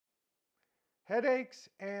Headaches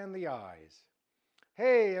and the eyes.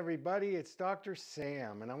 Hey everybody, it's Dr.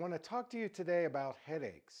 Sam, and I want to talk to you today about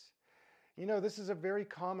headaches. You know, this is a very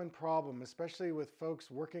common problem, especially with folks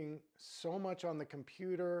working so much on the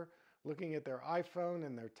computer, looking at their iPhone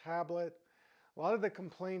and their tablet. A lot of the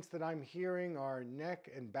complaints that I'm hearing are neck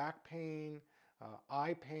and back pain,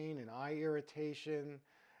 eye pain and eye irritation,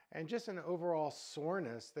 and just an overall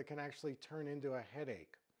soreness that can actually turn into a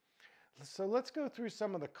headache. So let's go through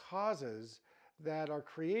some of the causes that are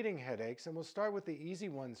creating headaches, and we'll start with the easy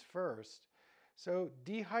ones first. So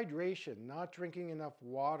dehydration, not drinking enough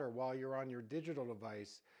water while you're on your digital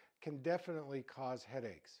device, can definitely cause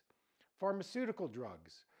headaches. Pharmaceutical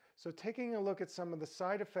drugs. So taking a look at some of the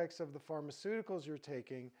side effects of the pharmaceuticals you're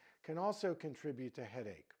taking can also contribute to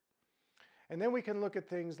headache. And then we can look at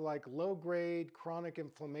things like low-grade chronic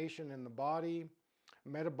inflammation in the body,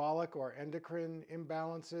 metabolic or endocrine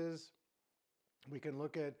imbalances. We can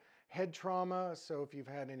look at head trauma. So if you've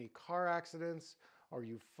had any car accidents or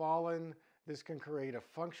you've fallen, this can create a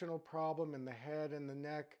functional problem in the head and the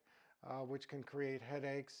neck, which can create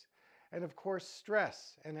headaches. And of course,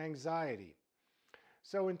 stress and anxiety.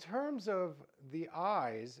 So in terms of the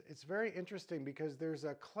eyes, it's very interesting because there's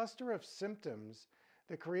a cluster of symptoms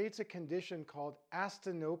that creates a condition called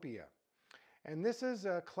astinopia. And this is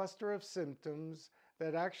a cluster of symptoms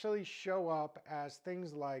that actually show up as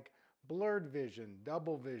things like blurred vision,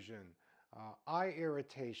 double vision, eye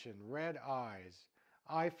irritation, red eyes,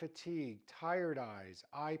 eye fatigue, tired eyes,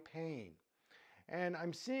 eye pain. And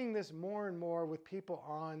I'm seeing this more and more with people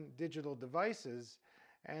on digital devices,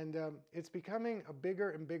 and it's becoming a bigger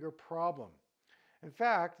and bigger problem. In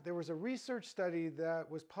fact, there was a research study that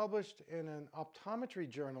was published in an optometry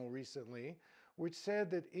journal recently, which said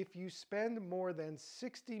that if you spend more than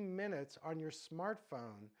 60 minutes on your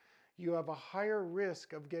smartphone, you have a higher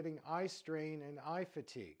risk of getting eye strain and eye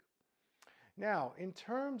fatigue. Now, in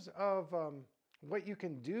terms of what you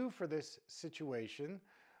can do for this situation,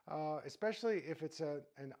 especially if it's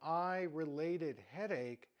an eye-related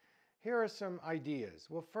headache, here are some ideas.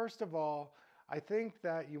 Well, first of all, I think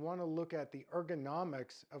that you want to look at the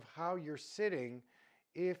ergonomics of how you're sitting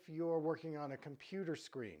if you're working on a computer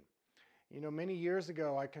screen. You know, many years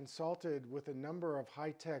ago, I consulted with a number of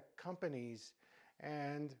high-tech companies,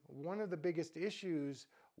 and one of the biggest issues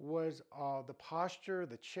was the posture,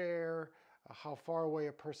 the chair, how far away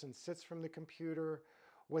a person sits from the computer,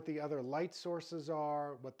 what the other light sources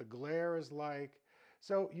are, what the glare is like.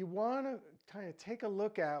 So you want to kind of take a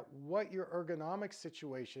look at what your ergonomic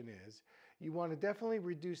situation is. You want to definitely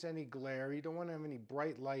reduce any glare. You don't want to have any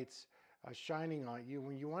bright lights shining on you.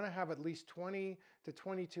 When you want to have at least 20 to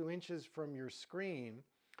 22 inches from your screen.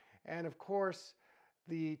 And of course,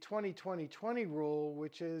 the 20-20-20 rule,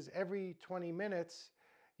 which is every 20 minutes,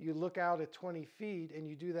 you look out at 20 feet and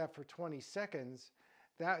you do that for 20 seconds.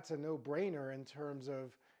 That's a no-brainer in terms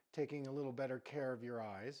of taking a little better care of your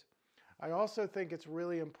eyes. I also think it's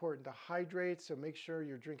really important to hydrate, so make sure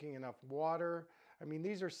you're drinking enough water. I mean,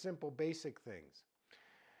 these are simple, basic things.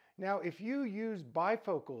 Now, if you use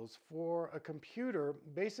bifocals for a computer,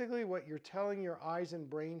 basically what you're telling your eyes and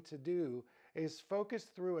brain to do is focus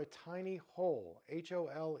through a tiny hole,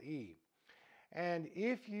 H-O-L-E. And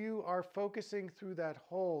if you are focusing through that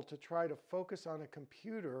hole to try to focus on a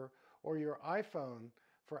computer or your iPhone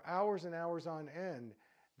for hours and hours on end,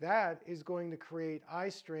 that is going to create eye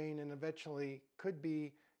strain and eventually could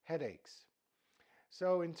be headaches.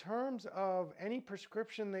 So in terms of any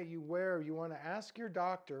prescription that you wear, you want to ask your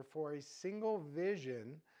doctor for a single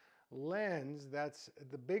vision lens. That's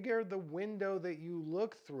the bigger the window that you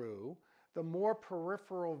look through, the more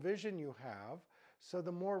peripheral vision you have, so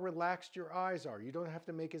the more relaxed your eyes are. You don't have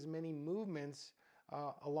to make as many movements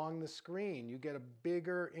along the screen. You get a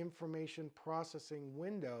bigger information processing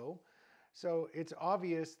window. So it's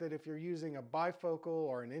obvious that if you're using a bifocal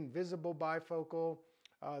or an invisible bifocal,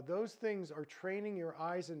 those things are training your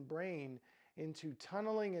eyes and brain into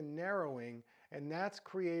tunneling and narrowing, and that's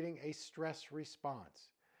creating a stress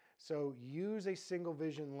response. So use a single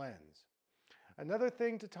vision lens. Another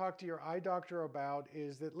thing to talk to your eye doctor about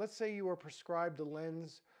is that, let's say you were prescribed a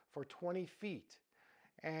lens for 20 feet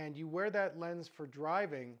and you wear that lens for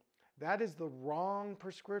driving. That is the wrong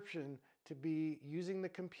prescription to be using the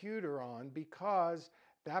computer on, because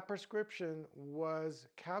that prescription was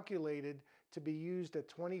calculated to be used at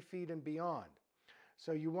 20 feet and beyond.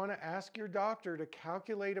 So you want to ask your doctor to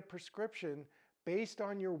calculate a prescription based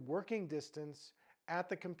on your working distance at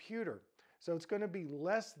the computer. So it's going to be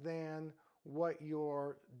less than what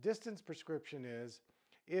your distance prescription is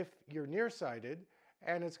if you're nearsighted,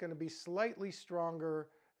 and it's going to be slightly stronger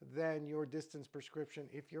than your distance prescription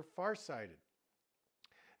if you're farsighted.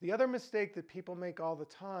 The other mistake that people make all the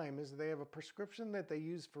time is they have a prescription that they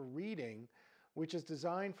use for reading, which is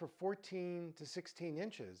designed for 14 to 16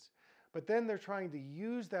 inches, but then they're trying to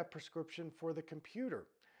use that prescription for the computer.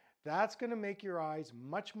 That's going to make your eyes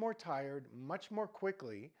much more tired, much more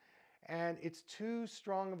quickly, and it's too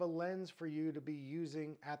strong of a lens for you to be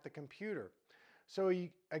using at the computer. So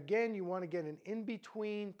again, you want to get an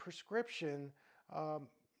in-between prescription.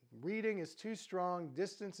 Reading is too strong,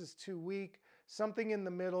 distance is too weak, something in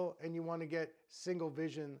the middle, and you want to get single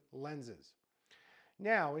vision lenses.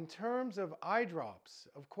 Now, in terms of eye drops,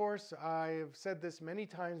 of course, I've said this many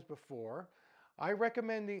times before. I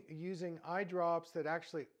recommend using eye drops that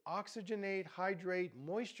actually oxygenate, hydrate,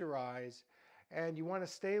 moisturize, and you want to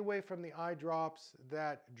stay away from the eye drops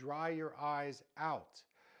that dry your eyes out.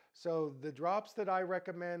 So the drops that I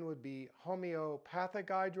recommend would be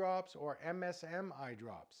homeopathic eye drops or MSM eye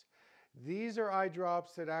drops. These are eye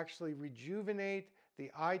drops that actually rejuvenate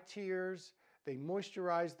the eye tears, they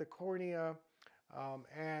moisturize the cornea,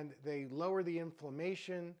 and they lower the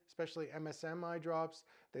inflammation, especially MSM eye drops.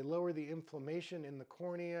 They lower the inflammation in the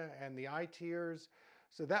cornea and the eye tears.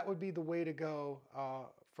 So that would be the way to go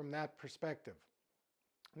from that perspective.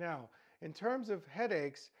 Now, in terms of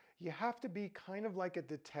headaches, you have to be kind of like a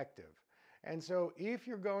detective. And so if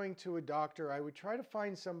you're going to a doctor, I would try to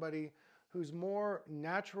find somebody who's more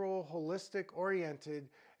natural, holistic oriented,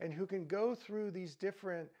 and who can go through these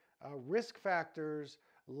different risk factors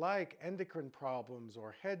like endocrine problems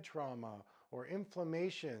or head trauma or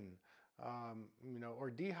inflammation,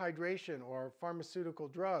 or dehydration or pharmaceutical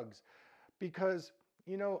drugs. Because,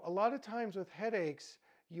 a lot of times with headaches,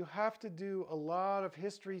 you have to do a lot of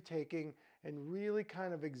history taking and really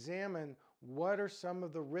kind of examine what are some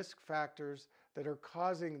of the risk factors that are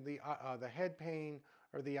causing the head pain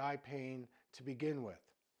or the eye pain to begin with.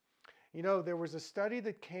 There was a study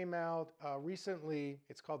that came out recently.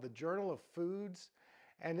 It's called the Journal of Foods.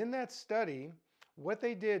 And in that study, what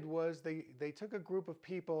they did was they took a group of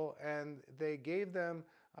people and they gave them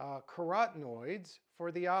carotenoids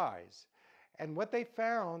for the eyes. And what they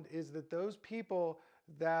found is that those people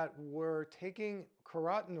that were taking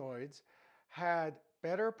carotenoids had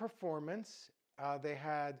better performance, they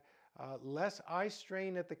had less eye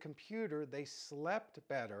strain at the computer, they slept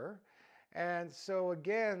better. And so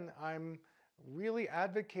again, I'm really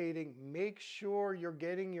advocating make sure you're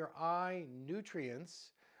getting your eye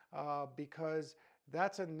nutrients because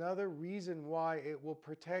that's another reason why it will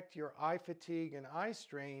protect your eye fatigue and eye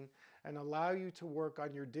strain and allow you to work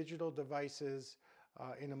on your digital devices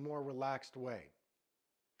in a more relaxed way.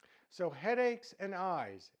 So headaches and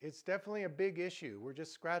eyes, it's definitely a big issue. We're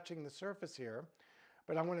just scratching the surface here.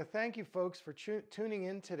 But I want to thank you folks for tuning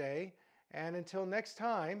in today. And until next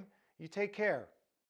time, you take care.